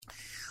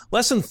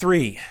Lesson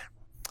 3.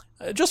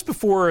 Just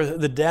before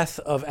the death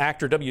of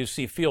actor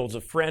W.C. Fields,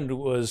 a friend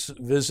was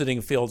visiting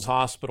Fields'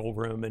 hospital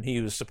room, and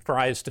he was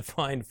surprised to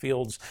find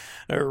Fields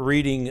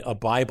reading a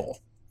Bible.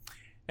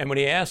 And when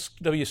he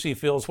asked W.C.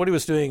 Fields what he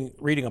was doing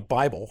reading a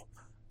Bible,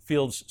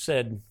 Fields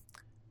said,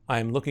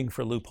 "I'm looking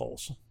for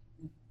loopholes."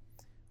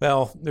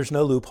 Well, there's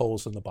no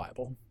loopholes in the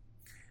Bible,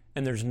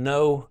 and there's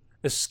no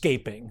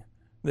escaping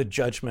the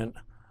judgment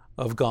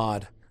of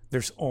God.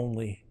 There's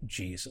only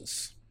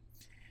Jesus.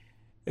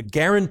 A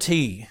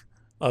guarantee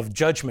of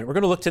judgment. We're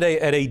going to look today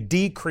at a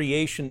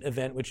decreation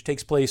event which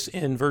takes place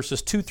in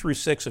verses 2 through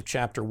 6 of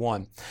chapter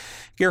 1.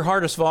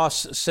 Geerhardus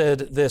Vos said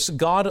this: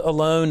 God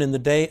alone in the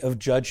day of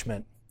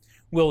judgment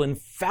will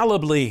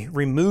infallibly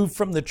remove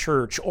from the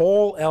church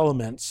all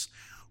elements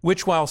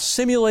which, while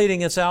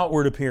simulating its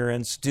outward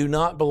appearance, do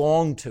not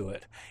belong to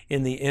it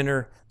in the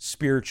inner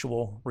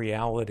spiritual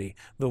reality.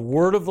 The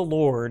word of the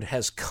Lord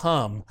has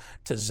come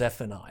to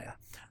Zephaniah.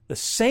 The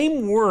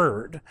same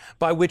word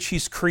by which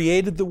he's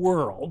created the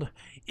world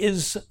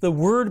is the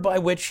word by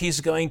which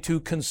he's going to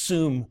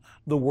consume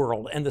the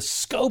world. And the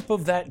scope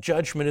of that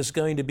judgment is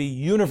going to be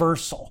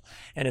universal,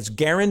 and it's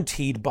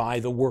guaranteed by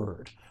the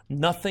word.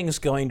 Nothing's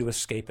going to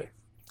escape it.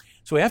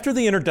 So after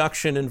the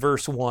introduction in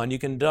verse 1, you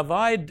can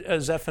divide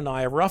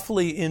Zephaniah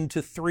roughly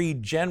into 3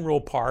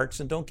 general parts,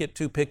 and don't get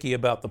too picky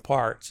about the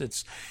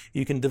parts.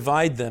 You can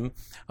divide them.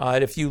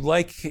 If you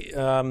like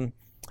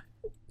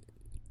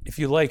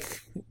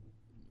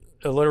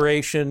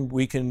alliteration,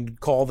 we can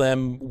call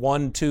them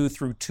 1:2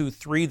 through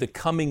 2:3, the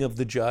coming of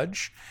the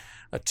judge,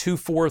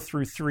 2:4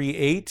 through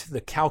 3:8,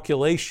 the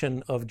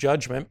calculation of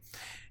judgment,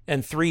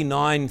 and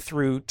 3:9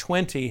 through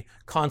 20,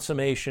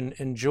 consummation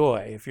and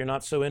joy. If you're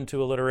not so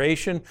into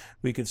alliteration,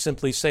 we could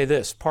simply say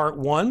this. Part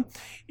 1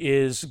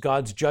 is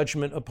God's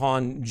judgment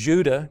upon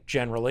Judah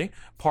generally.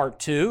 Part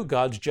 2,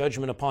 God's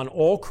judgment upon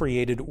all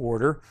created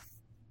order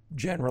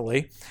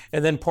generally.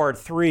 And then part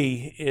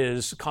 3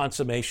 is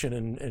consummation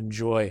and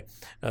joy,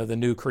 the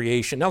new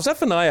creation. Now,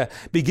 Zephaniah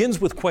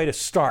begins with quite a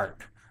start.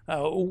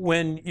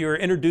 When you're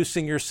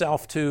introducing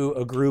yourself to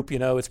a group,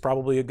 it's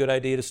probably a good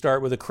idea to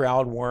start with a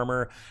crowd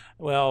warmer.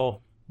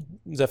 Well,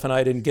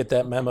 Zephaniah didn't get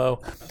that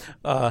memo.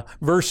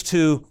 Verse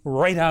 2,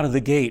 right out of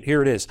the gate,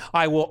 here it is.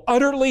 I will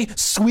utterly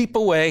sweep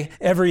away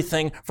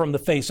everything from the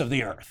face of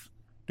the earth,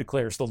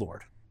 declares the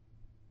Lord.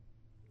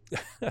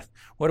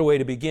 What a way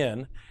to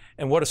begin.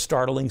 And what a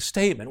startling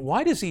statement.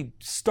 Why does he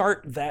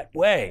start that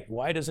way?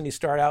 Why doesn't he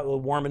start out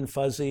with warm and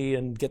fuzzy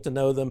and get to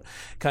know them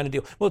kind of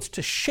deal? Well, it's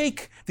to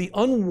shake the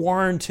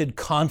unwarranted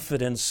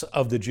confidence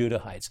of the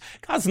Judahites.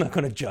 God's not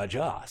going to judge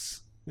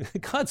us.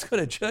 God's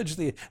going to judge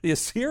the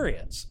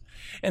Assyrians.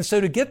 And so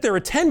to get their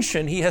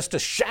attention, he has to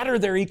shatter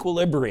their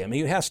equilibrium.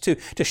 He has to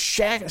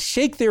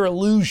shake their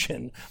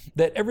illusion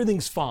that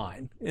everything's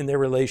fine in their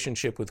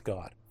relationship with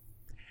God.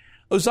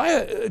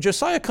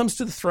 Josiah comes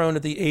to the throne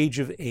at the age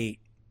of 8.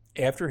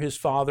 After his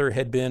father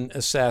had been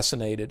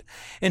assassinated.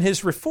 And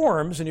his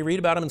reforms, and you read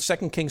about them in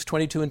 2 Kings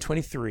 22 and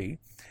 23,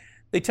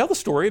 they tell the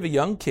story of a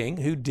young king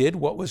who did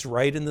what was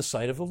right in the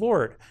sight of the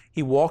Lord.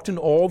 He walked in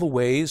all the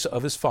ways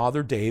of his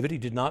father David. He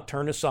did not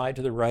turn aside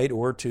to the right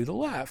or to the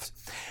left.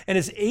 And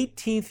his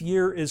 18th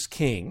year as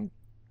king,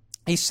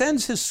 he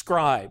sends his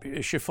scribe,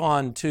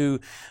 Shaphan, to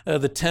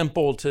the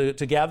temple to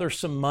gather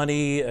some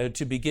money,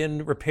 to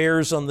begin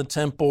repairs on the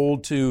temple,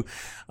 to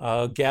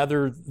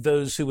gather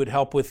those who would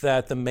help with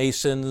that, the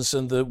masons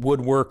and the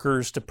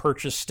woodworkers, to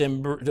purchase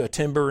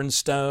timber and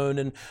stone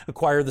and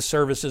acquire the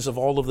services of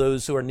all of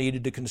those who are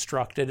needed to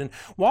construct it. And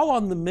while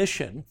on the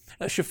mission,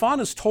 Shaphan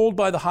is told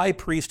by the high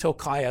priest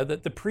Hilkiah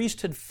that the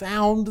priest had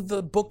found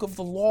the book of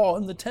the law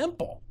in the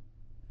temple.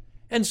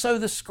 And so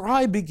the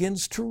scribe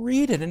begins to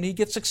read it, and he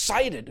gets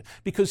excited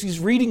because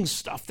he's reading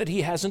stuff that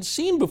he hasn't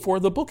seen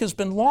before. The book has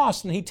been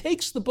lost, and he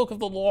takes the book of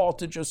the law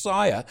to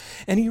Josiah,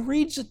 and he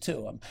reads it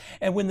to him.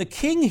 And when the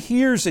king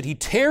hears it, he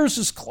tears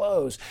his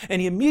clothes,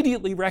 and he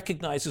immediately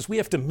recognizes we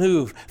have to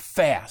move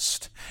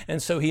fast. And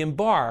so he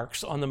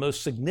embarks on the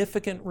most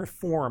significant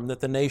reform that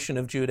the nation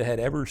of Judah had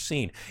ever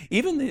seen,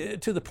 even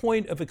to the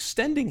point of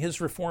extending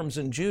his reforms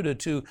in Judah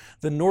to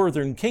the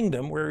northern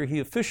kingdom, where he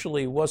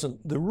officially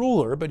wasn't the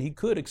ruler, but he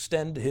could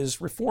extend his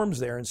reforms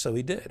there, and so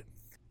he did.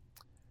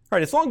 All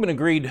right, it's long been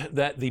agreed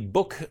that the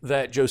book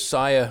that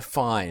Josiah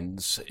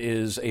finds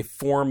is a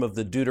form of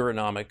the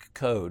Deuteronomic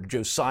Code.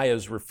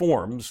 Josiah's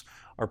reforms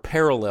are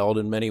paralleled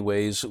in many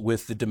ways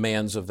with the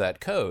demands of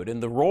that code.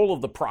 And the role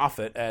of the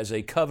prophet as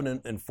a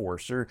covenant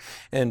enforcer,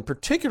 and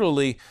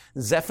particularly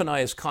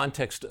Zephaniah's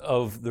context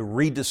of the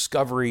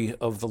rediscovery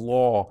of the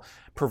law,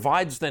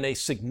 provides then a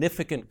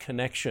significant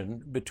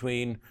connection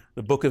between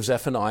the book of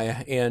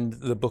Zephaniah and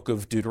the book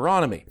of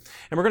Deuteronomy.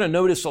 And we're going to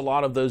notice a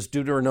lot of those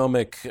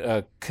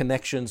Deuteronomic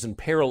connections and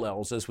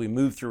parallels as we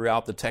move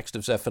throughout the text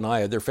of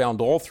Zephaniah. They're found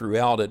all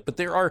throughout it, but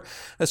there are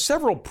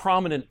several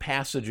prominent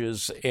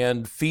passages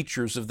and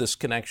features of this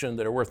connection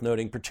that are worth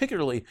noting,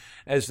 particularly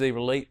as they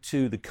relate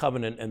to the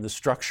covenant and the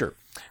structure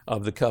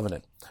of the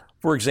covenant.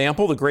 For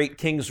example, the great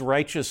king's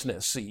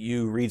righteousness.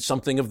 You read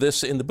something of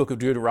this in the book of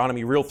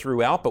Deuteronomy real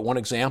throughout, but one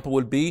example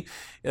would be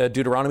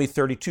Deuteronomy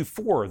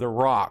 32:4, the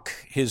rock.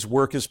 His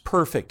work is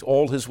perfect.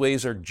 All his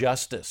ways are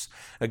justice.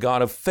 A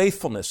God of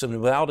faithfulness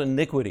and without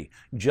iniquity.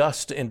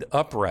 Just and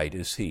upright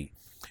is he.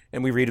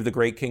 And we read of the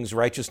great king's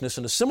righteousness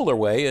in a similar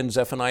way in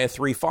Zephaniah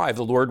 3:5.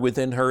 The Lord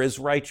within her is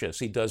righteous.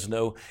 He does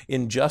no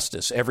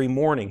injustice. Every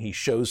morning he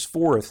shows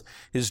forth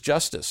his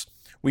justice.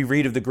 We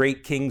read of the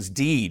great king's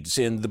deeds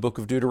in the book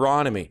of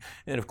Deuteronomy.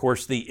 And of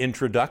course, the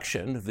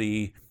introduction,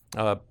 the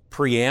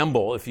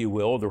preamble, if you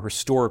will, the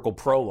historical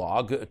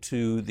prologue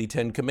to the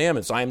Ten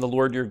Commandments. I am the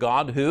Lord your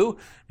God who,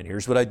 and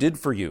here's what I did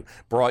for you,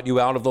 brought you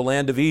out of the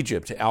land of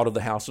Egypt, out of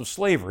the house of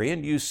slavery.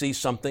 And you see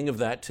something of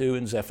that too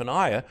in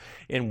Zephaniah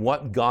in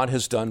what God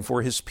has done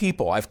for his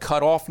people. I've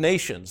cut off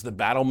nations. The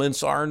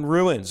battlements are in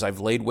ruins. I've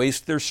laid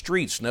waste their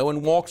streets. No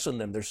one walks in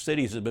them. Their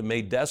cities have been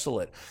made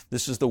desolate.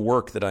 This is the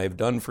work that I have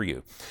done for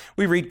you.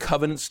 We read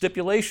covenant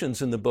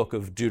stipulations in the book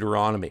of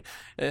Deuteronomy.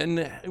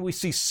 And we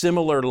see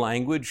similar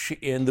language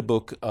in the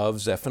book of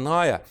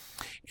Zephaniah.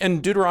 In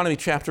Deuteronomy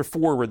chapter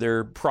 4, where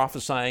they're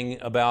prophesying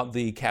about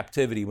the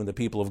captivity when the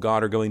people of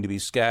God are going to be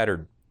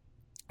scattered,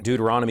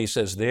 Deuteronomy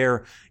says,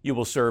 there you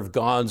will serve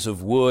gods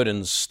of wood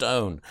and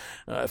stone.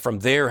 From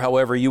there,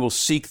 however, you will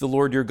seek the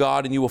Lord your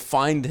God, and you will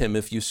find him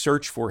if you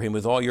search for him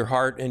with all your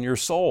heart and your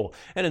soul.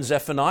 And in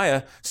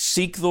Zephaniah,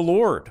 seek the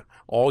Lord,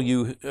 all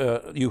you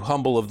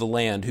humble of the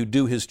land who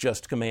do his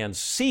just commands.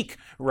 Seek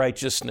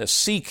righteousness,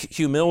 seek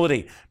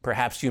humility.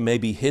 Perhaps you may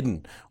be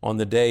hidden on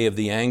the day of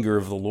the anger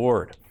of the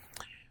Lord.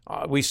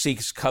 We see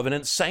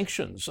covenant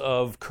sanctions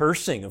of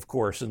cursing, of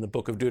course, in the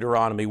book of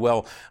Deuteronomy,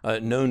 well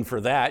known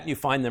for that. You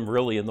find them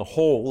really in the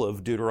whole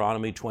of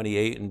Deuteronomy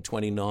 28 and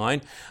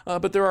 29,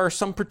 but there are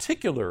some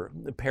particular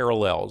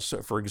parallels.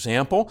 For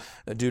example,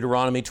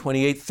 Deuteronomy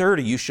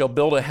 28:30, you shall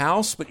build a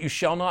house, but you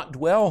shall not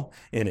dwell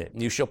in it.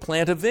 You shall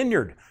plant a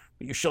vineyard,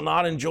 but you shall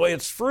not enjoy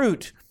its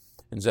fruit.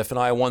 In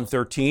Zephaniah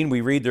 1:13,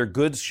 we read, their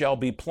goods shall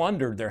be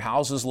plundered, their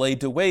houses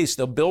laid to waste.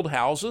 They'll build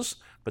houses,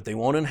 but they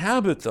won't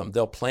inhabit them.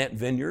 They'll plant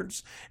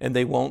vineyards, and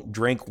they won't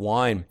drink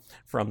wine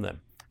from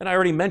them. And I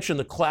already mentioned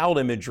the cloud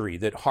imagery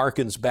that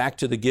harkens back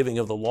to the giving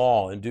of the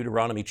law in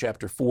Deuteronomy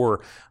chapter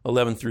 4,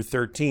 11 through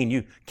 13.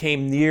 You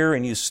came near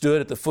and you stood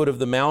at the foot of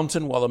the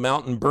mountain while the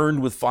mountain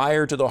burned with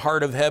fire to the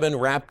heart of heaven,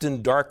 wrapped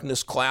in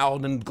darkness,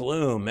 cloud, and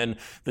gloom. And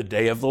the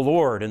day of the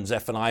Lord in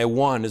Zephaniah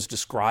 1 is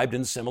described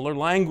in similar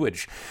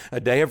language.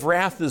 A day of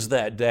wrath is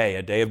that day,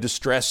 a day of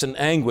distress and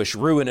anguish,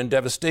 ruin and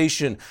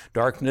devastation,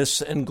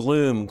 darkness and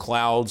gloom,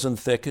 clouds and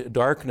thick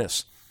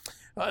darkness.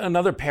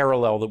 Another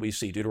parallel that we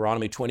see,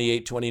 Deuteronomy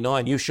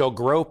 28:29, you shall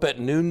grope at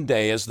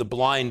noonday as the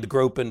blind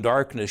grope in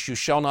darkness. You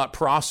shall not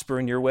prosper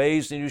in your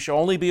ways, and you shall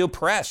only be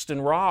oppressed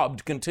and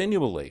robbed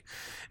continually,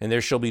 and there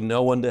shall be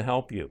no one to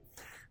help you.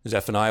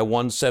 Zephaniah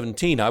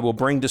 1:17, I will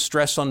bring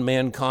distress on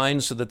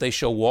mankind so that they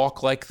shall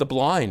walk like the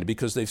blind,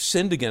 because they've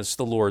sinned against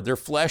the Lord. Their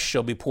flesh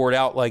shall be poured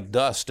out like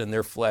dust, and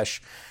their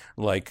flesh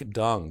like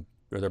dung,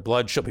 or their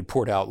blood shall be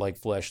poured out like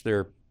flesh,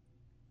 their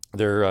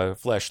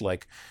flesh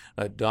like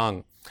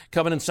dung.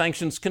 Covenant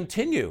sanctions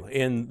continue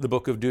in the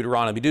book of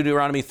Deuteronomy.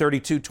 Deuteronomy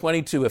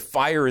 32:22, if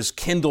fire is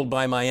kindled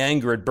by my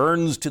anger, it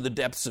burns to the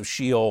depths of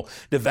Sheol,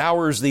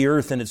 devours the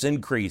earth in its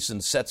increase,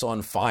 and sets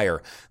on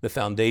fire the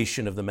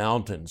foundation of the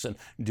mountains. And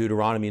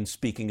Deuteronomy, in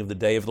speaking of the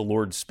day of the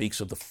Lord, speaks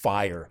of the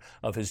fire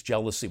of his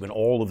jealousy, when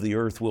all of the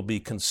earth will be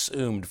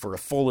consumed. For a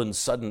full and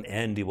sudden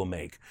end he will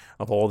make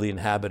of all the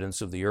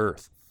inhabitants of the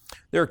earth.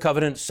 There are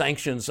covenant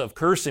sanctions of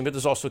cursing, but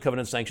there's also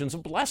covenant sanctions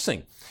of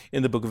blessing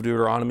in the book of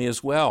Deuteronomy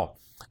as well.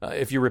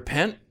 If you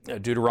repent,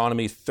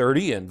 Deuteronomy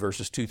 30 and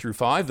verses 2 through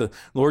 5, the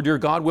Lord your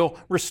God will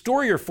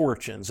restore your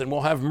fortunes and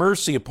will have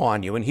mercy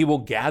upon you, and he will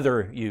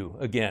gather you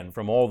again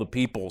from all the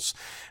peoples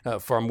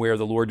from where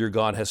the Lord your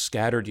God has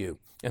scattered you.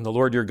 And the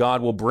Lord your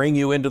God will bring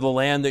you into the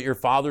land that your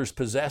fathers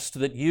possessed,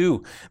 that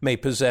you may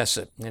possess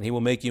it. And he will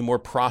make you more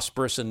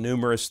prosperous and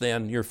numerous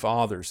than your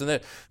fathers. And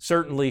that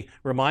certainly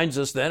reminds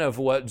us then of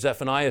what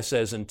Zephaniah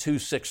says in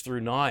 2:6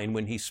 through 9,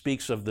 when he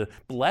speaks of the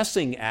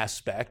blessing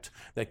aspect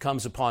that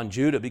comes upon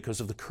Judah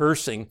because of the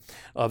cursing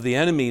of the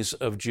enemies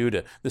of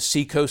Judah. The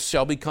seacoast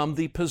shall become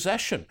the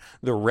possession,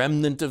 the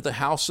remnant of the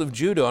house of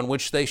Judah, on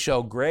which they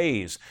shall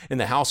graze. In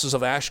the houses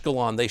of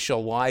Ashkelon they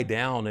shall lie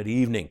down at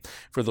evening,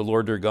 for the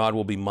Lord your God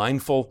will be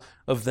mindful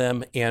of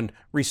them and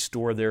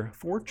restore their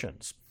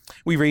fortunes.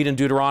 We read in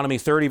Deuteronomy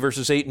 30,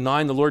 verses 8 and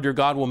 9, the Lord your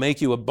God will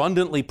make you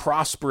abundantly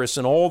prosperous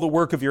in all the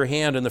work of your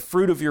hand, and the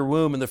fruit of your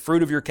womb, and the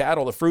fruit of your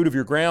cattle, the fruit of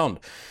your ground.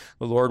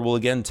 The Lord will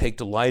again take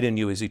delight in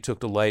you as he took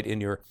delight in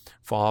your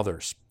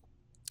fathers.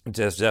 It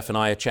says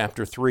Zephaniah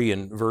chapter 3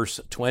 and verse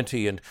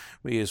 20, and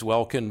we as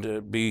well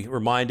can be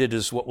reminded,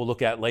 as what we'll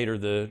look at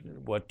later,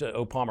 what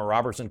O. Palmer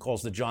Robertson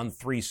calls the John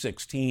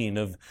 3:16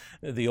 of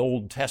the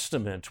Old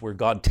Testament, where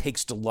God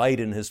takes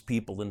delight in his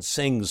people and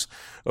sings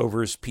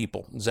over his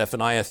people.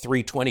 Zephaniah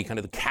 3:20, kind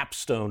of the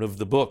capstone of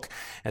the book.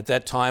 At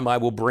that time I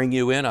will bring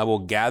you in, I will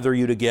gather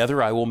you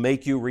together, I will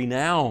make you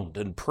renowned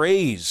and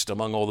praised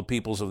among all the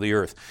peoples of the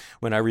earth,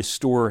 when I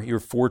restore your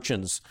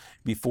fortunes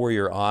before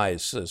your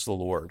eyes, says the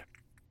Lord.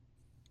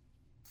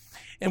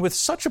 And with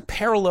such a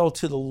parallel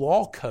to the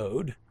law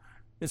code,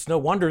 it's no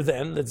wonder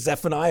then that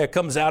Zephaniah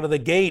comes out of the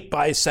gate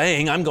by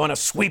saying, I'm going to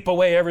sweep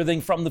away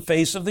everything from the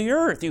face of the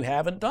earth. You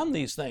haven't done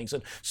these things.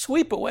 And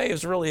sweep away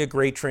is really a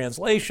great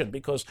translation,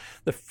 because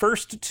the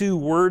first two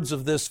words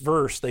of this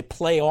verse, they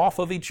play off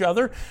of each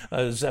other.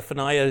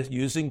 Zephaniah,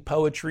 using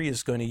poetry,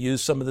 is going to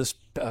use some of this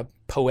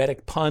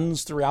poetic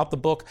puns throughout the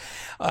book.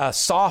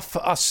 Soph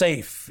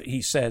asaph,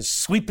 he says,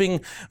 sweeping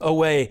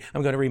away.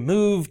 I'm going to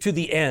remove to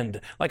the end,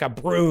 like a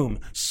broom,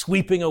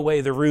 sweeping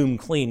away the room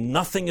clean.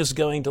 Nothing is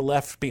going to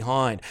left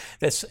behind.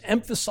 That's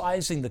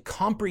emphasizing the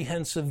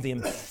comprehensive, the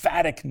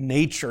emphatic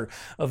nature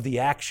of the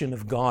action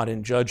of God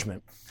in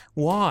judgment.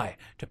 Why?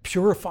 To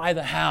purify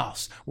the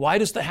house. Why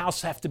does the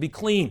house have to be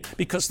clean?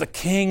 Because the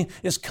king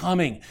is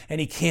coming and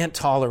he can't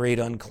tolerate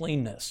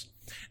uncleanness.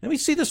 Then we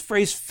see this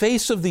phrase,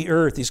 face of the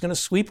earth. He's going to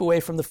sweep away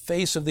from the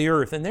face of the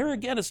earth. And there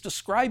again, it's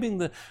describing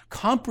the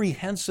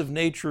comprehensive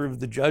nature of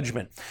the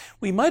judgment.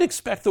 We might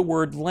expect the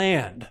word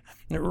land,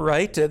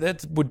 right?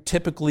 That would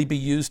typically be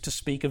used to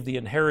speak of the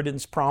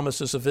inheritance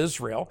promises of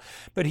Israel.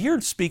 But here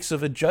it speaks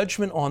of a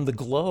judgment on the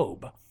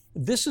globe.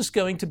 This is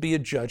going to be a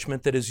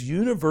judgment that is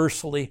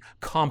universally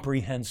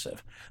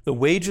comprehensive. The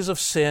wages of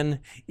sin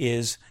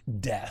is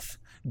death.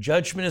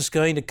 Judgment is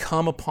going to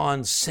come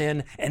upon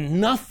sin,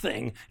 and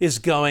nothing is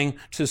going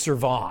to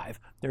survive.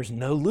 There's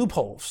no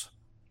loopholes.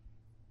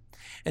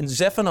 And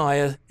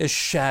Zephaniah is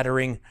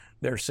shattering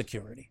their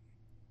security.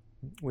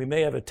 We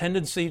may have a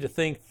tendency to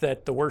think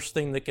that the worst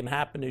thing that can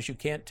happen is you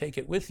can't take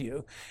it with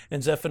you.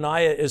 And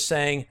Zephaniah is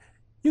saying,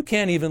 you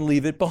can't even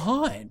leave it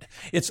behind.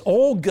 It's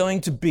all going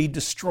to be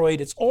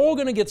destroyed. It's all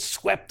going to get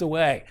swept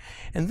away.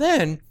 And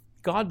then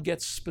God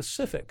gets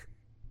specific.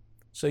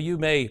 So you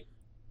may,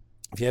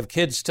 if you have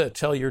kids, to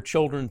tell your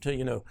children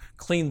to,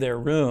 clean their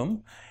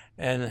room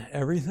and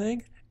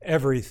everything.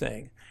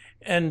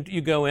 And you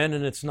go in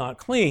and it's not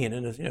clean.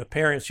 And as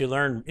parents, you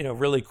learn,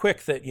 really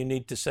quick that you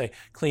need to say,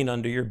 clean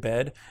under your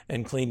bed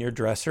and clean your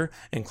dresser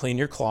and clean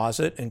your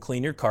closet and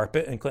clean your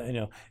carpet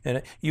and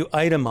and you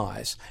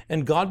itemize.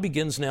 And God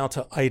begins now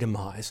to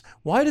itemize.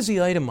 Why does he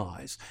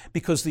itemize?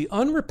 Because the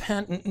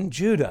unrepentant in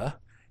Judah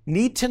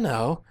need to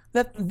know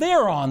that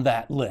they're on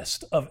that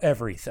list of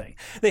everything.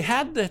 They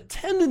had the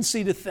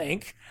tendency to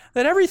think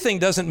that everything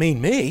doesn't mean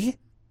me,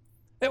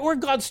 that we're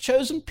God's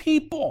chosen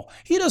people.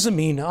 He doesn't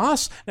mean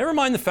us. Never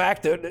mind the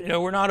fact that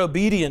we're not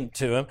obedient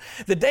to him.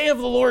 The day of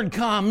the Lord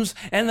comes,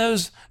 and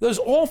those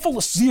awful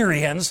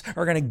Assyrians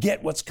are going to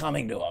get what's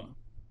coming to them.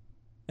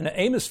 And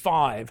Amos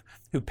 5,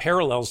 who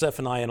parallels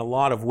Zephaniah in a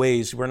lot of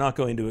ways, we're not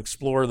going to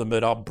explore them,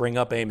 but I'll bring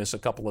up Amos a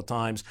couple of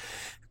times,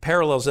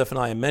 parallels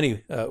Zephaniah in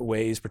many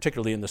ways,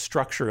 particularly in the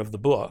structure of the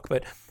book,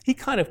 but he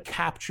kind of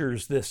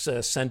captures this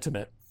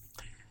sentiment.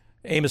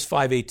 Amos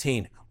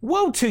 5:18,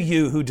 woe to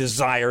you who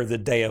desire the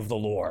day of the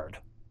Lord.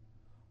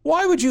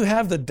 Why would you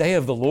have the day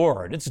of the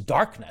Lord? It's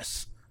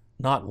darkness,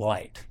 not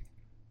light.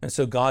 And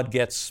so God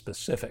gets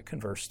specific in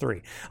verse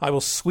 3. I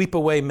will sweep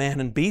away man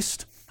and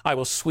beast. I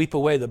will sweep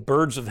away the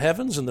birds of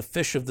heavens and the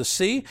fish of the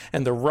sea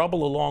and the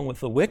rubble along with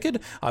the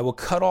wicked. I will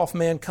cut off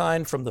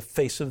mankind from the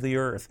face of the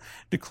earth,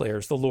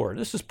 declares the Lord.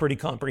 This is pretty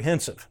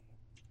comprehensive.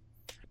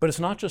 But it's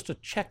not just a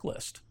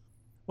checklist.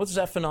 What's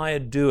Zephaniah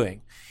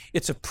doing?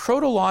 It's a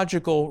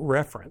protological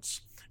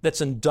reference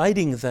that's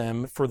indicting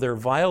them for their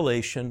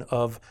violation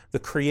of the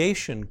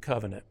creation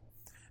covenant.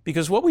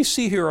 Because what we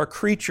see here are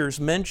creatures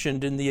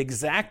mentioned in the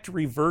exact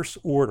reverse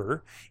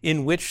order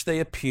in which they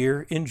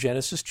appear in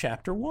Genesis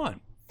chapter 1.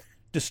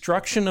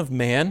 Destruction of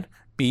man,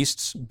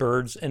 beasts,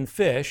 birds, and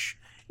fish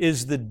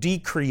is the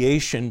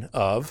decreation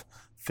of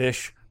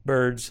fish,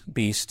 birds,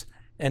 beast,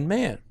 and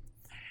man.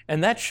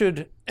 And that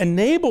should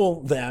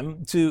enable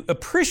them to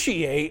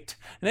appreciate,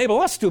 enable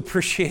us to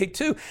appreciate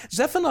too,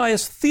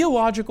 Zephaniah's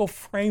theological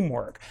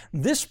framework.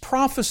 This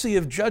prophecy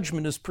of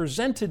judgment is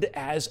presented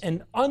as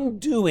an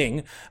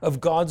undoing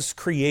of God's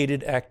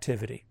created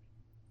activity.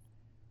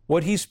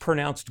 What he's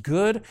pronounced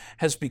good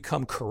has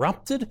become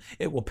corrupted.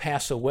 It will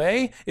pass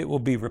away. It will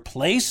be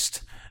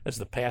replaced, as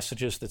the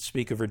passages that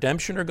speak of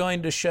redemption are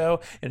going to show,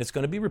 and it's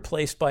going to be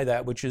replaced by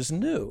that which is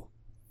new.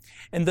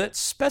 And that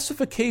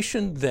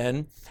specification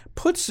then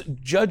puts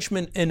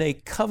judgment in a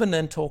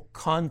covenantal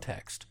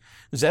context.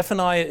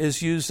 Zephaniah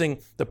is using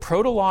the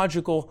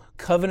protological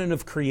covenant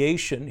of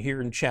creation here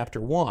in chapter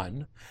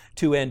 1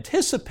 to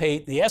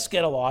anticipate the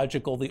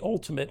eschatological, the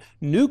ultimate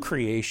new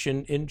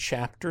creation in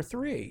chapter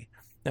 3.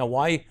 Now,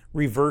 why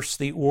reverse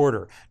the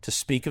order? To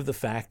speak of the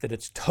fact that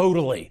it's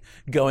totally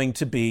going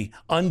to be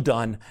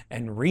undone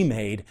and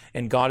remade,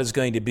 and God is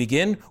going to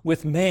begin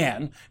with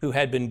man, who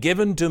had been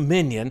given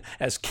dominion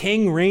as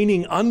king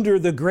reigning under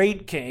the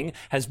great king,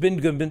 has been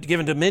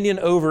given dominion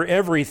over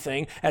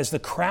everything as the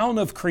crown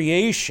of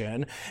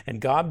creation,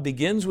 and God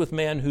begins with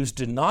man who's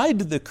denied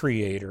the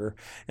Creator,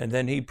 and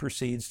then he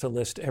proceeds to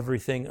list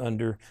everything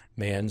under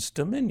man's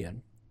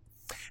dominion.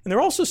 And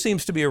there also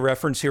seems to be a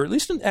reference here, at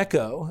least an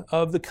echo,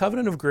 of the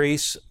covenant of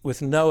grace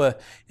with Noah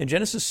in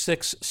Genesis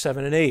 6,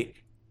 7, and 8,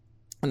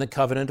 and the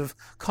covenant of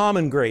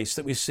common grace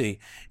that we see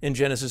in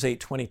Genesis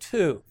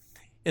 8:22.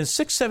 In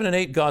 6, 7, and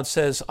 8, God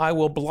says, I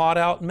will blot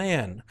out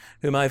man,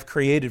 whom I've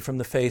created from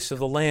the face of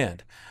the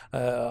land.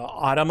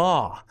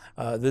 Adamah,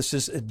 this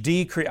is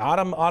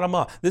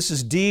Adamah, this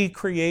is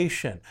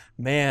decreation.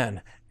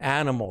 Man,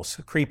 animals,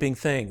 creeping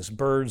things,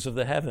 birds of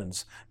the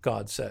heavens,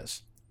 God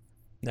says.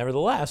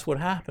 Nevertheless, what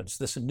happens?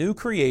 This new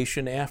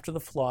creation after the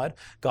flood,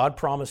 God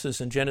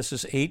promises in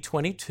Genesis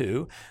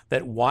 8:22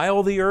 that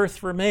while the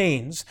earth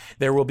remains,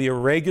 there will be a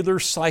regular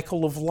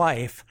cycle of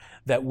life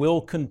that will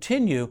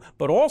continue,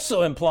 but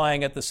also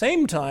implying at the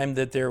same time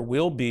that there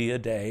will be a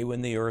day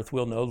when the earth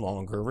will no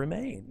longer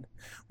remain.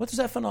 What does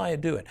Zephaniah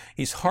do?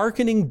 He's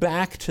hearkening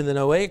back to the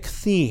Noahic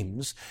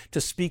themes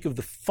to speak of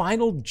the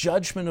final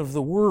judgment of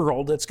the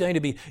world that's going to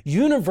be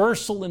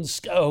universal in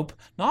scope,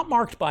 not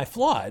marked by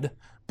flood,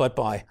 but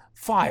by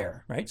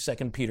fire, right?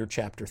 2 Peter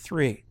chapter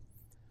 3.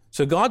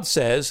 So God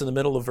says in the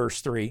middle of verse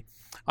 3,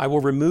 I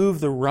will remove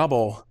the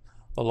rubble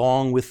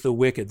along with the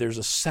wicked. There's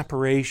a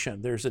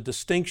separation. There's a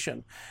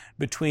distinction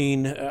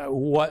between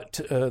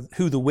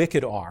who the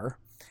wicked are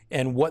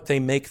and what they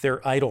make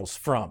their idols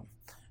from.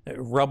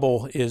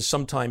 Rubble is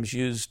sometimes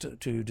used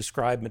to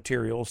describe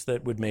materials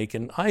that would make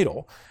an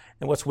idol.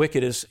 And what's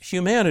wicked is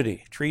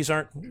humanity. Trees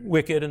aren't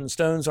wicked and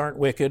stones aren't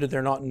wicked.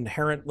 They're not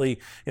inherently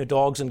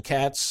dogs and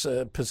cats,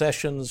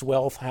 possessions,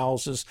 wealth,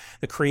 houses.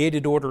 The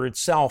created order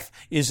itself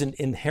isn't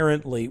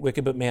inherently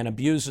wicked, but man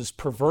abuses,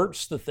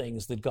 perverts the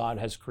things that God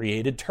has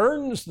created,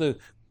 turns the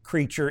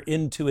creature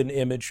into an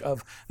image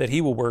that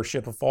he will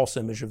worship, a false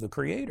image of the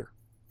Creator.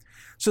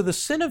 So the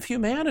sin of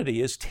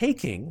humanity is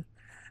taking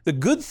the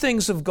good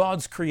things of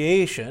God's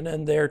creation,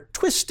 and they're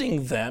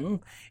twisting them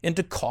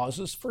into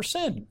causes for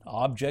sin,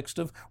 objects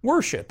of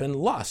worship and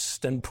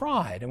lust and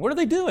pride. And what are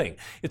they doing?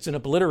 It's an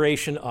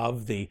obliteration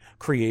of the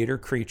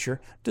creator-creature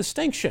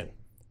distinction,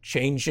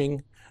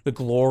 changing the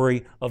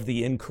glory of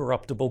the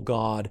incorruptible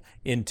God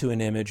into an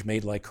image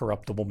made like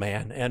corruptible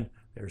man. And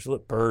there's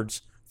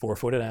birds,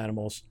 four-footed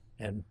animals,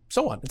 and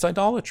so on. It's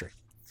idolatry.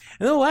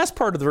 And then the last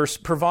part of the verse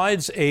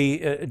provides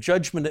a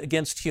judgment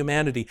against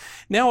humanity.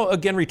 Now,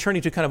 again,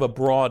 returning to kind of a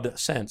broad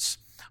sense.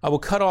 I will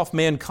cut off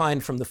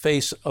mankind from the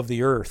face of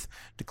the earth,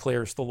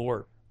 declares the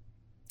Lord.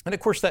 And of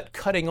course, that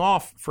cutting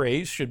off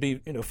phrase should be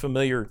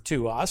familiar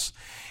to us.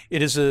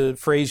 It is a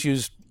phrase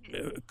used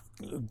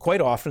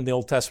quite often in the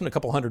Old Testament, a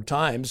couple hundred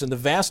times, and the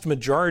vast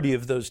majority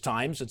of those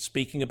times it's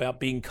speaking about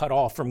being cut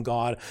off from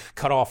God,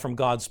 cut off from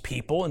God's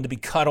people, and to be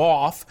cut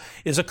off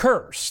is a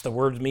curse. The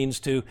word means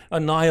to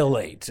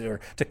annihilate or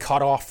to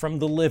cut off from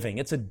the living.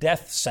 It's a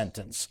death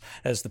sentence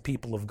as the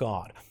people of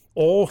God.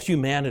 All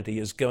humanity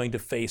is going to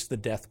face the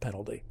death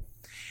penalty.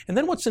 And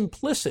then what's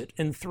implicit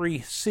in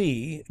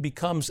 3c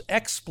becomes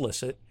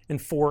explicit in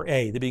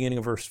 4a, the beginning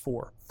of verse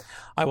 4.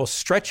 I will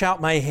stretch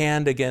out my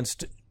hand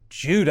against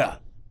Judah,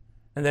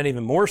 and then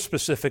even more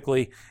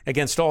specifically,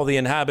 against all the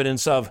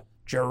inhabitants of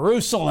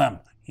Jerusalem.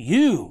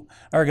 You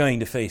are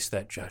going to face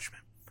that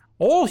judgment.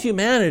 All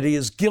humanity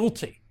is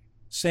guilty,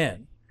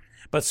 sin.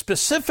 But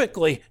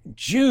specifically,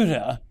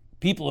 Judah,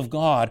 people of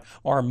God,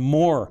 are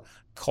more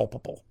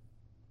culpable.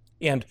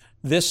 And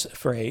this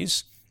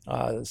phrase,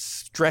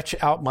 stretch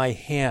out my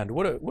hand,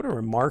 what a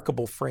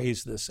remarkable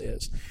phrase this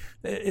is.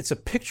 It's a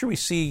picture we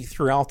see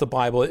throughout the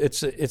Bible.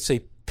 It's a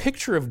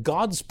picture of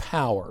God's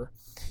power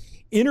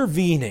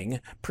intervening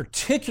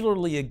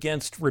particularly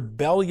against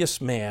rebellious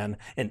man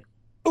and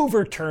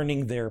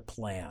overturning their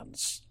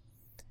plans.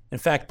 In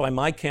fact, by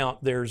my count,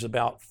 there's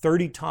about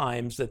 30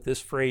 times that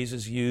this phrase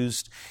is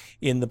used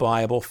in the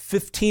Bible.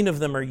 15 of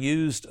them are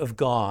used of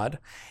God.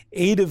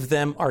 8 of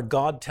them are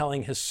God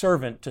telling his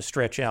servant to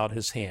stretch out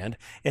his hand.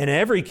 In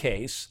every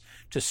case,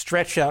 to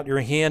stretch out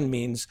your hand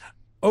means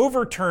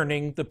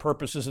overturning the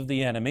purposes of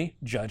the enemy,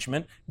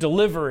 judgment,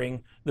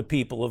 delivering the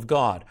people of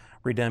God,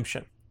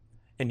 redemption.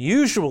 And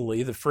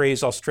usually the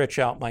phrase, I'll stretch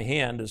out my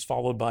hand, is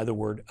followed by the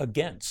word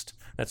against.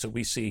 That's what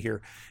we see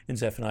here in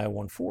Zephaniah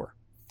 1:4.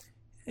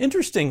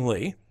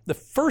 Interestingly, the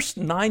first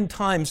 9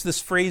 times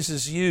this phrase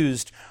is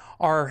used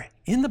are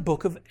in the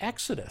book of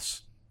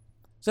Exodus.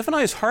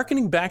 Zephaniah is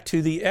hearkening back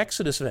to the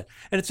Exodus event,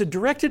 and it's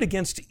directed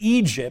against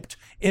Egypt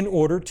in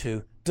order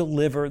to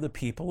deliver the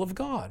people of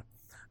God.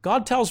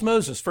 God tells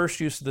Moses, first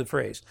use of the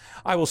phrase,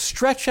 I will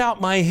stretch out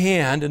my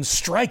hand and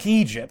strike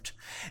Egypt,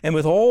 and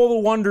with all the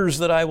wonders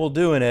that I will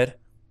do in it,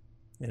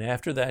 and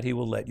after that he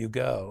will let you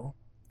go.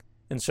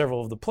 In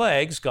several of the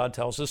plagues, God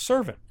tells his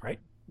servant, right?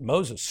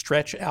 Moses,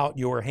 stretch out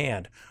your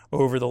hand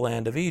over the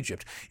land of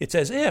Egypt. It's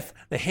as if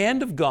the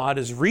hand of God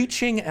is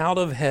reaching out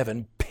of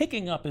heaven,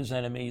 picking up his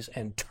enemies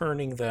and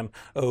turning them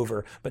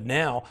over. But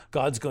now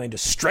God's going to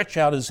stretch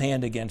out his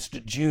hand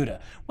against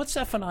Judah. What's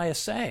Zephaniah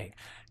saying?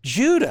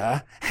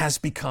 Judah has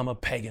become a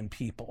pagan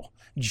people.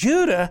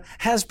 Judah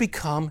has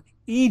become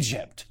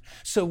Egypt.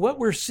 So what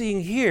we're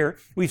seeing here,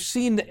 we've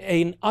seen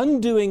an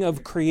undoing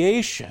of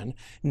creation.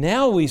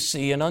 Now we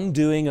see an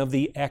undoing of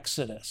the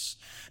Exodus.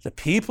 The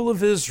people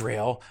of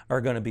Israel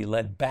are going to be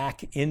led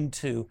back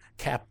into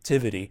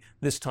captivity,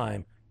 this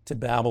time to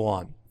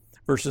Babylon.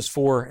 Verses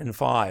 4 and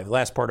 5,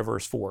 last part of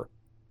verse 4.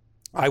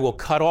 I will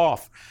cut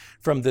off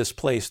from this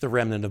place the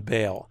remnant of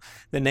Baal,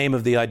 the name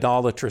of the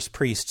idolatrous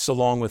priests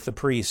along with the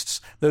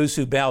priests, those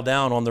who bow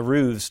down on the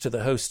roofs to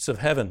the hosts of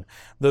heaven,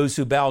 those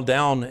who bow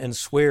down and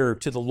swear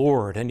to the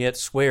Lord and yet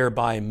swear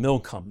by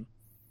Milcom.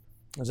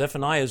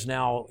 Zephaniah is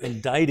now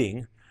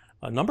indicting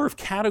a number of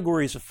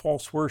categories of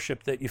false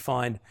worship that you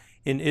find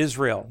in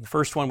Israel. The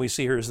first one we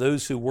see here is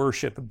those who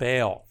worship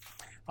Baal.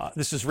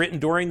 This is written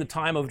during the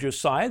time of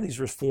Josiah. These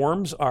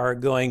reforms are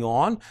going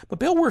on, but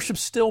Baal worship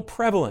is still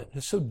prevalent.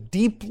 It's so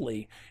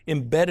deeply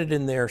embedded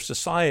in their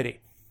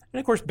society. And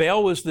of course,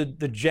 Baal was the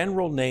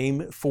general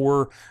name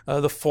for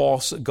the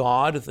false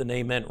god. The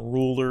name meant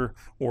ruler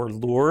or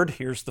lord.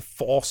 Here's the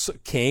false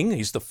king.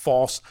 He's the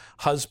false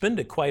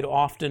husband. It quite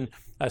often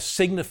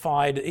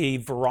signified a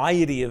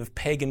variety of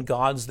pagan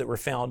gods that were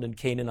found in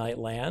Canaanite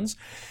lands.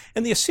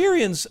 And the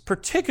Assyrians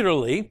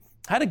particularly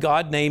had a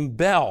god named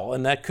Bel,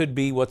 and that could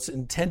be what's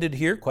intended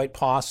here, quite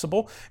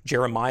possible.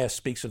 Jeremiah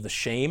speaks of the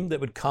shame that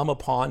would come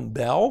upon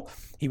Bel.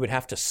 He would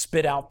have to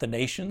spit out the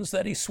nations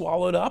that he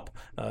swallowed up,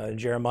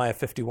 Jeremiah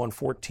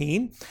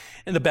 51:14.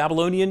 And the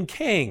Babylonian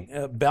king,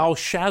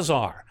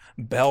 Belshazzar,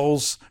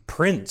 Bel's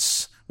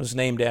prince, was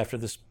named after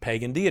this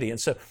pagan deity.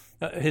 And so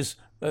his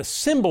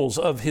symbols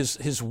of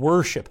his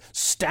worship,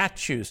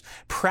 statues,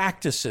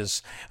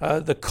 practices,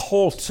 the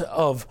cult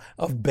of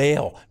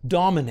Baal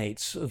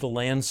dominates the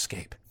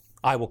landscape.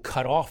 I will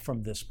cut off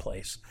from this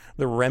place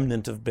the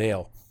remnant of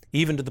Baal,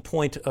 even to the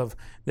point of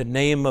the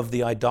name of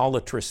the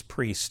idolatrous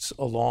priests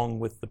along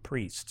with the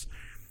priests.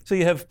 So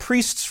you have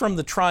priests from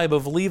the tribe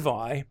of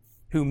Levi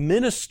who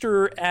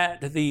minister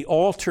at the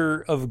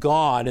altar of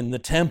God in the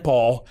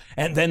temple,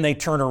 and then they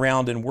turn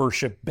around and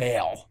worship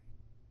Baal.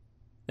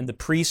 And the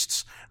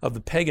priests of the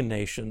pagan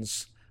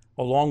nations,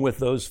 along with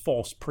those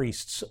false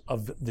priests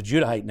of the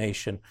Judahite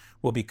nation,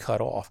 will be cut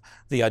off.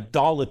 The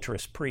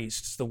idolatrous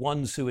priests, the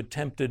ones who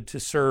attempted to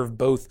serve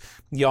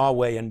both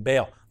Yahweh and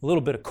Baal, a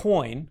little bit of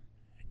coin,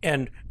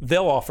 and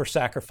they'll offer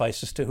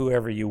sacrifices to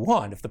whoever you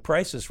want if the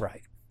price is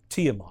right.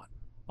 Tiamat,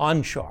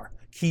 Anshar,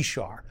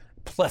 Kishar,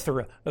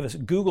 plethora of us.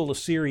 Google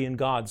Assyrian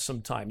gods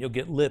sometime. You'll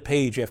get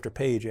page after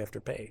page after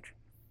page.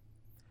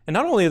 And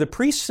not only are the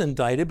priests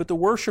indicted, but the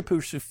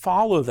worshipers who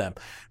follow them.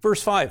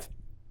 Verse 5,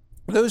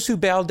 those who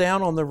bow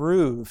down on the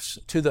roofs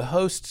to the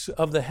hosts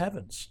of the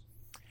heavens.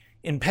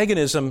 In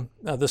paganism,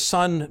 the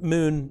sun,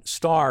 moon,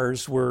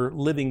 stars were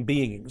living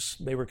beings.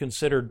 They were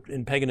considered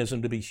in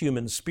paganism to be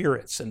human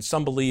spirits, and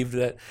some believed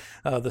that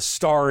the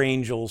star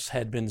angels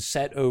had been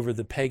set over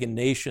the pagan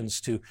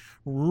nations to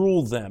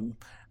rule them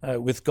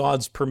with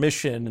God's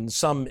permission, and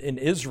some in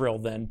Israel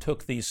then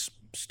took these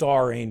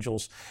star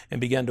angels and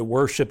began to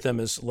worship them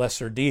as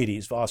lesser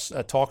deities. Voss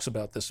talks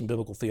about this in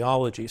biblical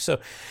theology.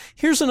 So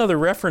here's another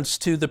reference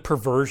to the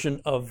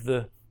perversion of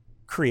the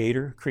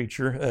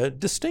creator-creature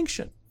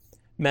distinction.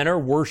 Men are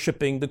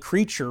worshiping the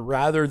creature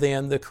rather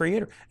than the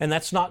creator. And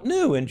that's not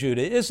new in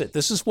Judah, is it?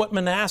 This is what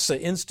Manasseh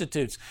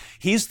institutes.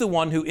 He's the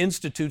one who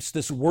institutes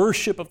this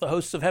worship of the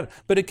hosts of heaven.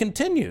 But it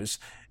continues.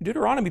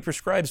 Deuteronomy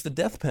prescribes the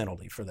death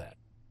penalty for that.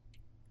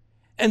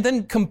 And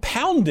then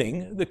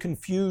compounding the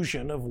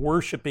confusion of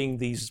worshiping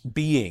these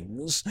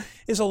beings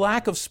is a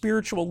lack of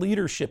spiritual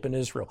leadership in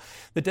Israel.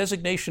 The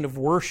designation of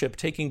worship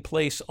taking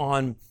place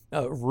on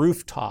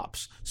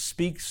rooftops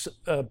speaks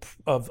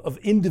of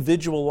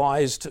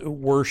individualized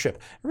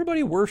worship.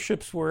 Everybody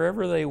worships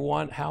wherever they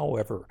want,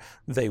 however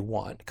they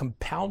want.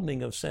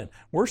 Compounding of sin.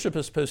 Worship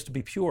is supposed to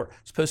be pure.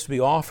 It's supposed to be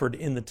offered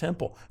in the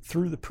temple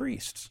through the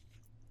priests.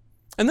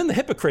 And then the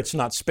hypocrites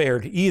not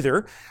spared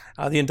either.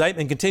 The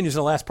indictment continues in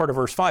the last part of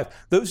verse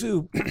 5. Those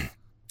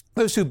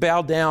who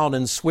bow down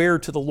and swear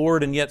to the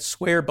Lord and yet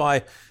swear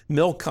by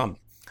Milcom.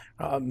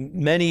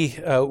 Many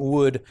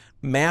would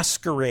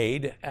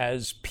masquerade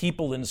as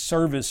people in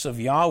service of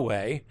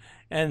Yahweh,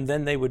 and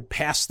then they would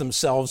pass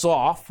themselves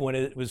off when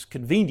it was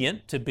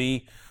convenient to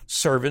be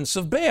servants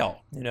of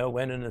Baal. You know,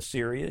 when in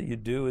Assyria, you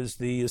do as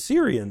the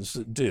Assyrians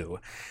do.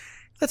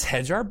 Let's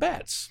hedge our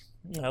bets.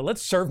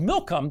 Let's serve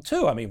Milcom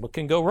too. I mean, what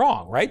can go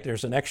wrong, right?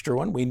 There's an extra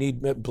one. We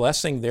need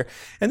blessing there.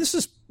 And this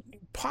is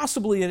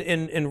possibly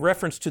in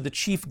reference to the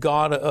chief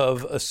god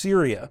of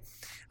Assyria.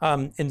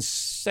 In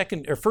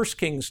 1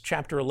 Kings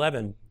chapter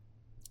 11,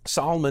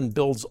 Solomon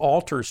builds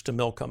altars to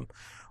Milcom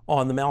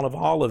on the Mount of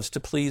Olives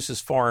to please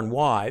his foreign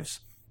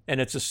wives.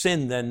 And it's a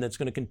sin then that's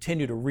going to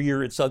continue to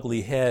rear its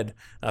ugly head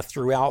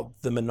throughout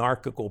the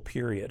monarchical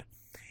period.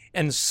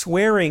 And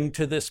swearing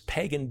to this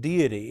pagan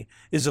deity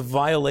is a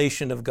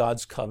violation of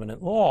God's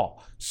covenant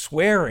law.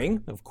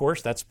 Swearing, of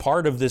course, that's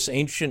part of this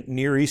ancient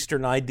Near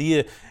Eastern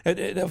idea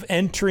of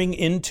entering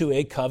into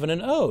a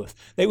covenant oath.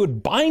 They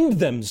would bind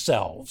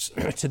themselves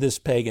to this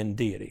pagan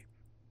deity.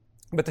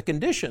 But the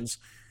conditions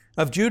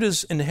of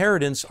Judah's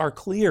inheritance are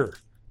clear.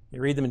 You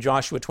read them in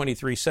Joshua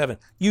 23:7.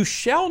 You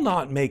shall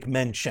not make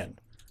mention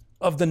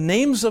of the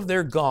names of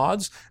their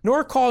gods,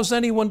 nor cause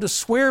anyone to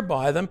swear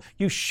by them.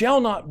 You shall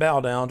not bow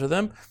down to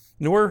them,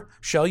 nor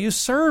shall you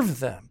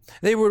serve them.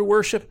 They were to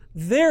worship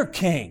their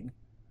king,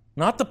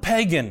 not the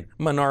pagan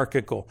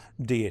monarchical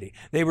deity.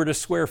 They were to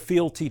swear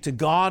fealty to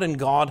God and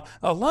God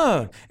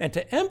alone. And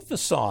to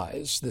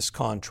emphasize this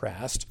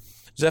contrast,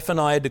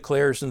 Zephaniah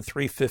declares in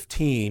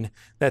 3:15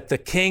 that the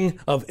King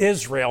of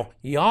Israel,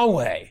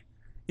 Yahweh,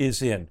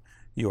 is in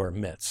your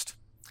midst.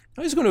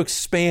 Now he's going to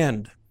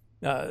expand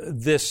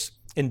this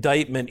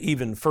indictment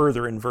even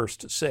further in verse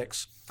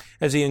 6,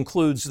 as he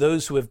includes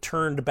those who have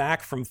turned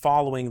back from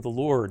following the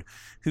Lord,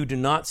 who do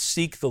not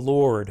seek the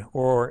Lord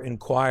or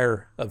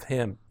inquire of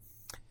him.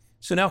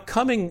 So now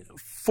coming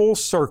full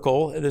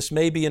circle, this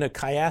may be in a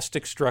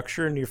chiastic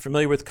structure, and you're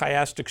familiar with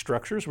chiastic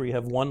structures where you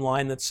have one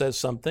line that says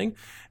something,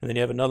 and then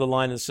you have another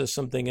line that says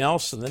something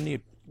else, and then you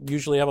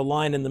usually have a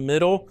line in the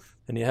middle,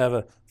 and you have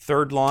a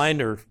third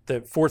line or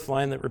the fourth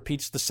line that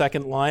repeats the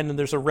second line, and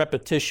there's a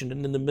repetition,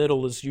 and in the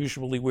middle is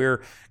usually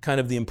where kind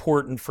of the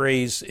important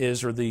phrase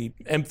is, or the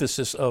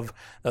emphasis of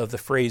the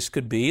phrase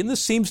could be. And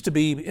this seems to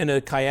be in a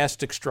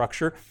chiastic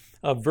structure.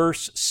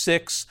 Verse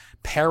 6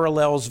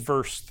 parallels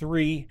verse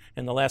 3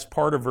 and the last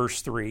part of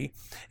verse 3,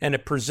 and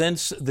it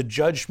presents the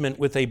judgment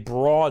with a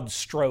broad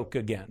stroke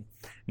again.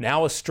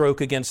 Now a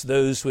stroke against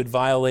those who had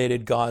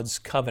violated God's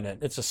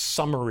covenant. It's a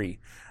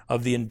summary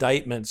of the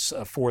indictments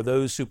for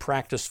those who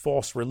practice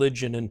false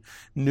religion in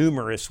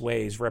numerous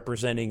ways,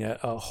 representing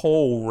a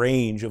whole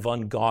range of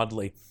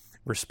ungodly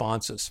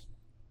responses.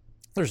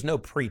 There's no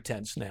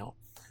pretense now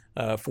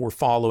for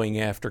following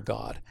after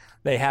God.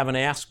 They haven't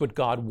asked what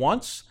God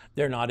wants.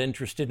 They're not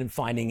interested in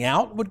finding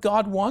out what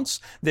God wants.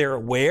 They're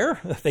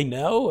aware, they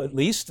know, at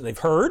least they've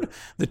heard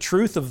the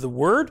truth of the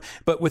word,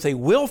 but with a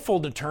willful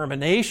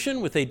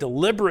determination, with a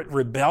deliberate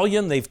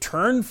rebellion, they've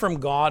turned from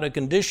God, a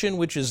condition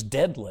which is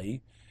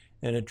deadly,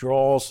 and it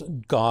draws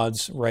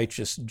God's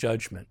righteous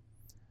judgment.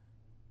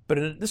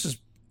 But this is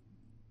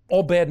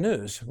all bad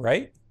news,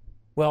 right?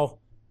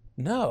 Well,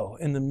 no.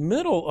 In the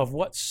middle of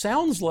what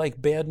sounds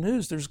like bad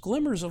news, there's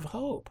glimmers of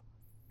hope.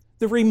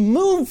 The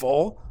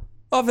removal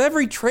of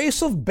every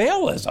trace of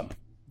Baalism.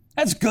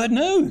 That's good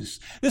news.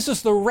 This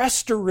is the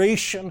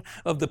restoration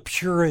of the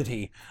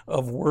purity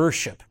of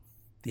worship.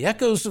 The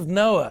echoes of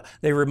Noah,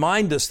 they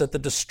remind us that the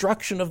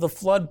destruction of the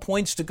flood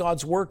points to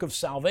God's work of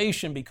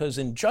salvation, because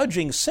in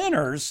judging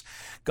sinners,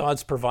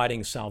 God's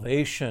providing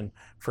salvation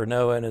for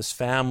Noah and his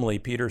family.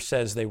 Peter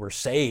says they were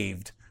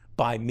saved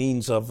by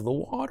means of the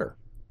water.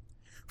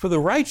 For the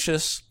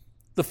righteous,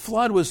 the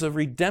flood was a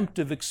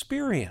redemptive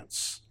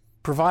experience,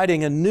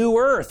 providing a new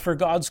earth for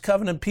God's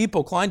covenant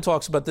people. Klein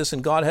talks about this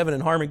in God, Heaven,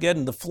 and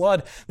Armageddon. The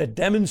flood that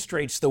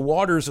demonstrates the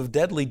waters of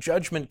deadly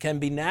judgment can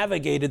be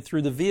navigated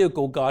through the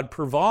vehicle God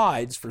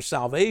provides for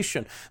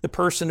salvation, the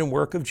person and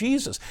work of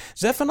Jesus.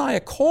 Zephaniah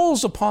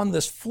calls upon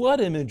this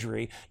flood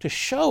imagery to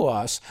show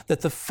us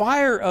that the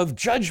fire of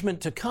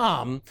judgment to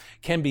come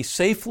can be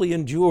safely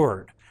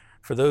endured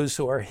for those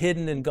who are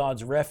hidden in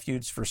God's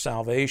refuge for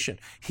salvation.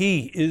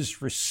 He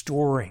is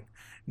restoring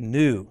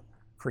new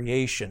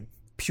creation,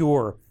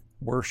 pure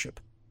worship.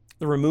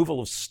 The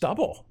removal of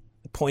stubble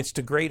points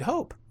to great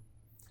hope,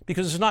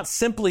 because it's not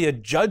simply a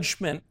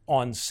judgment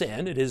on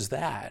sin, it is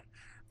that,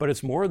 but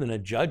it's more than a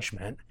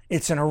judgment.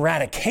 It's an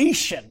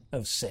eradication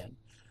of sin,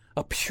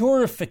 a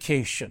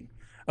purification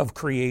of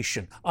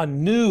creation, a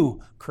new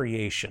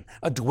creation,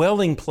 a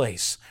dwelling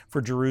place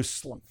for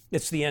Jerusalem.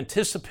 It's the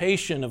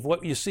anticipation of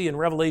what you see in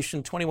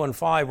Revelation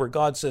 21:5, where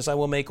God says, I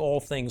will make all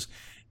things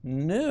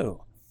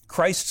new.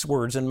 Christ's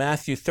words in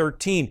Matthew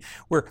 13,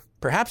 where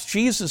perhaps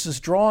Jesus is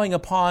drawing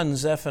upon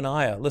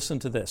Zephaniah. Listen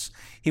to this.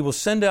 He will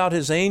send out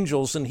his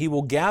angels, and he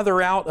will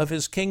gather out of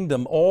his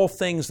kingdom all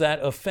things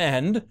that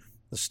offend,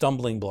 the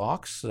stumbling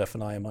blocks,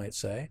 Zephaniah might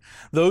say,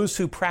 those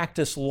who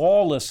practice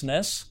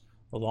lawlessness,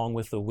 along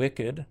with the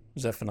wicked,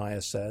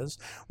 Zephaniah says,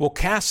 will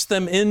cast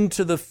them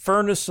into the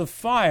furnace of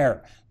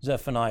fire,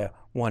 Zephaniah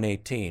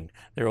 1:18.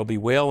 There will be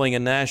wailing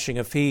and gnashing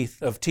of teeth.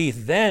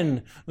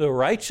 Then the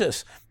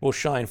righteous will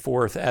shine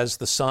forth as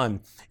the sun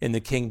in the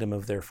kingdom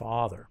of their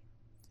Father.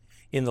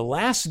 In the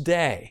last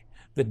day,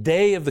 the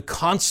day of the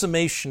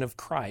consummation of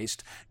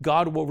Christ,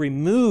 God will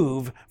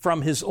remove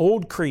from his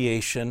old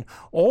creation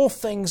all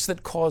things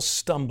that cause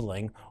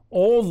stumbling,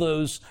 all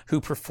those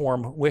who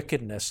perform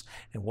wickedness.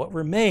 And what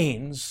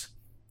remains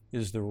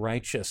is the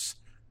righteous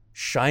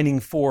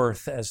shining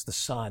forth as the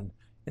sun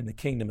in the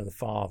kingdom of the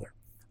Father.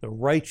 The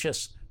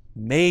righteous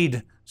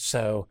made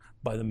so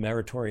by the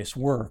meritorious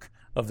work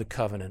of the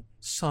covenant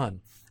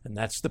Son. And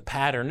that's the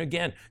pattern,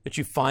 again, that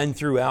you find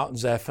throughout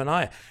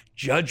Zephaniah.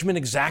 Judgment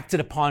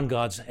exacted upon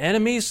God's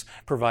enemies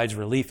provides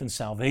relief and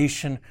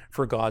salvation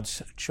for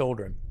God's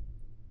children.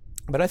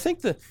 But I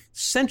think the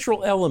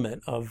central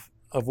element of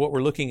what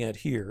we're looking at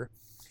here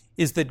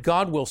is that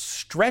God will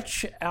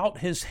stretch out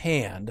his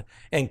hand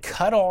and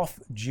cut off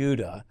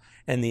Judah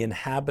and the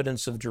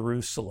inhabitants of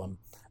Jerusalem,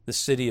 the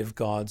city of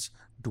God's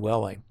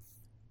dwelling.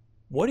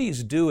 What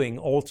he's doing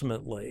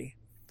ultimately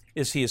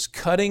is he is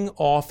cutting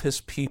off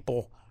his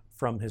people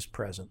from his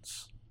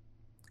presence.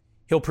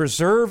 He'll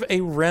preserve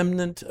a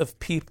remnant of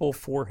people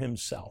for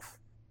himself.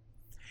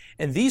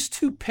 And these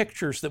two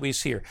pictures that we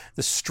see here,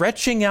 the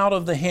stretching out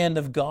of the hand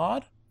of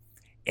God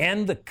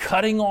and the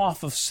cutting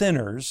off of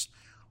sinners,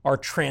 are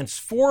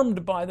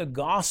transformed by the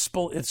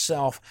gospel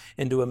itself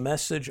into a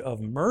message of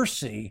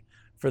mercy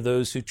for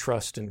those who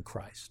trust in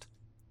Christ.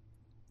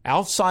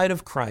 Outside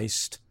of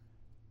Christ,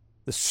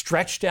 the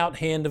stretched out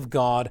hand of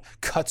God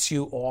cuts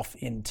you off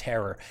in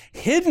terror.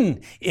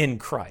 Hidden in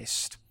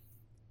Christ,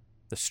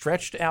 the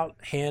stretched out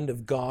hand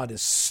of God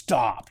is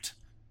stopped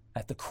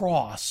at the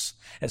cross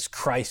as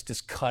Christ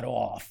is cut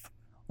off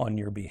on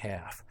your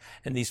behalf.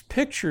 And these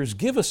pictures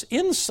give us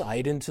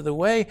insight into the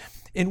way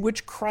in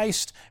which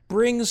Christ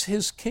brings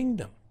his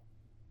kingdom.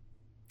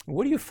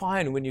 What do you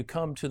find when you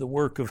come to the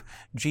work of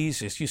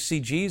Jesus? You see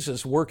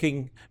Jesus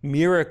working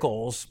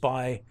miracles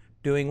by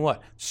doing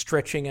what?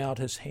 Stretching out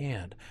his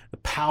hand. The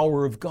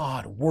power of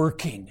God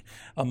working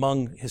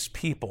among his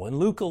people. In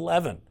Luke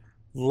 11,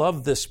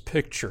 love this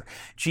picture.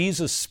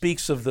 Jesus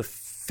speaks of the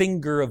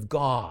finger of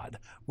God,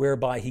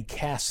 whereby he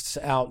casts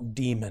out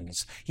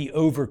demons. He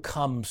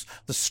overcomes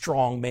the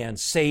strong man,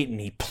 Satan.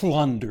 He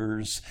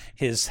plunders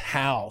his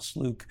house,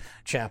 Luke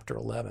chapter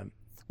 11.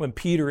 When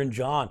Peter and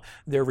John,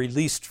 they're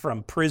released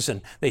from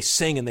prison, they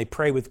sing and they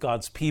pray with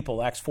God's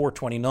people, Acts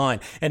 4:29.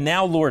 And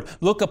now, Lord,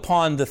 look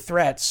upon the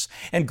threats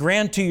and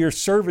grant to your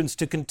servants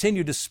to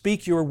continue to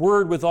speak your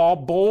word with all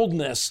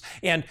boldness.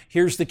 And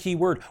here's the key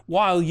word,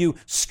 while you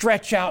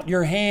stretch out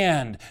your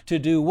hand to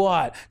do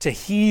what? To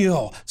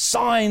heal.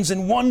 Signs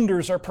and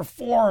wonders are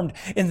performed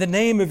in the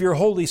name of your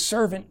holy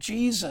servant,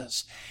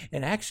 Jesus.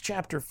 And Acts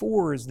chapter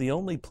 4 is the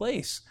only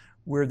place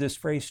where this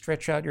phrase,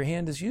 stretch out your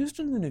hand, is used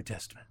in the New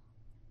Testament.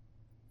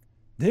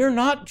 They're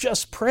not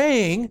just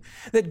praying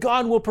that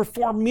God will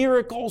perform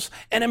miracles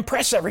and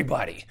impress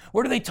everybody.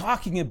 What are they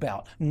talking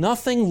about?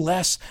 Nothing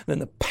less than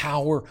the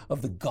power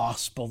of the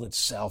gospel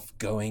itself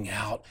going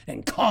out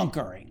and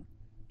conquering.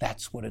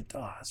 That's what it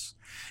does.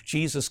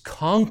 Jesus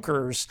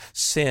conquers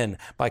sin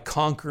by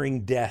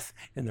conquering death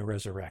in the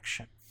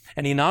resurrection.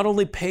 And he not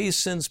only pays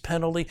sin's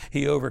penalty,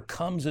 he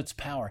overcomes its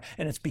power.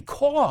 And it's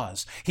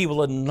because he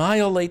will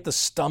annihilate the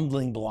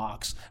stumbling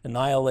blocks,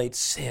 annihilate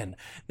sin,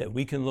 that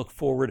we can look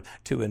forward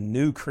to a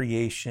new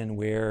creation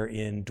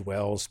wherein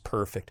dwells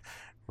perfect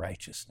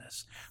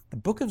righteousness. The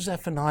book of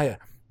Zephaniah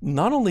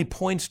not only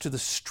points to the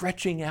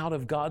stretching out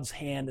of God's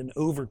hand and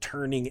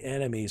overturning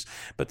enemies,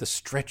 but the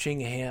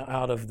stretching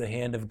out of the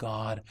hand of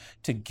God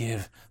to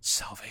give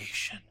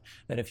salvation.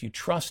 That if you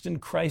trust in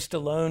Christ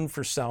alone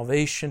for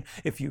salvation,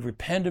 if you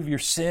repent of your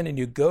sin and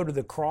you go to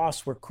the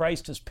cross where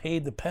Christ has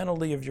paid the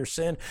penalty of your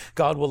sin,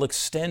 God will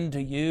extend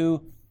to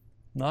you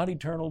not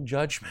eternal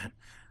judgment,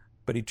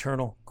 but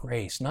eternal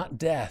grace. Not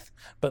death,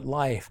 but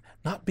life.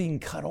 Not being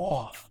cut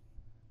off,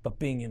 but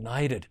being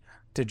united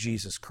to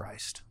Jesus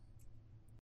Christ.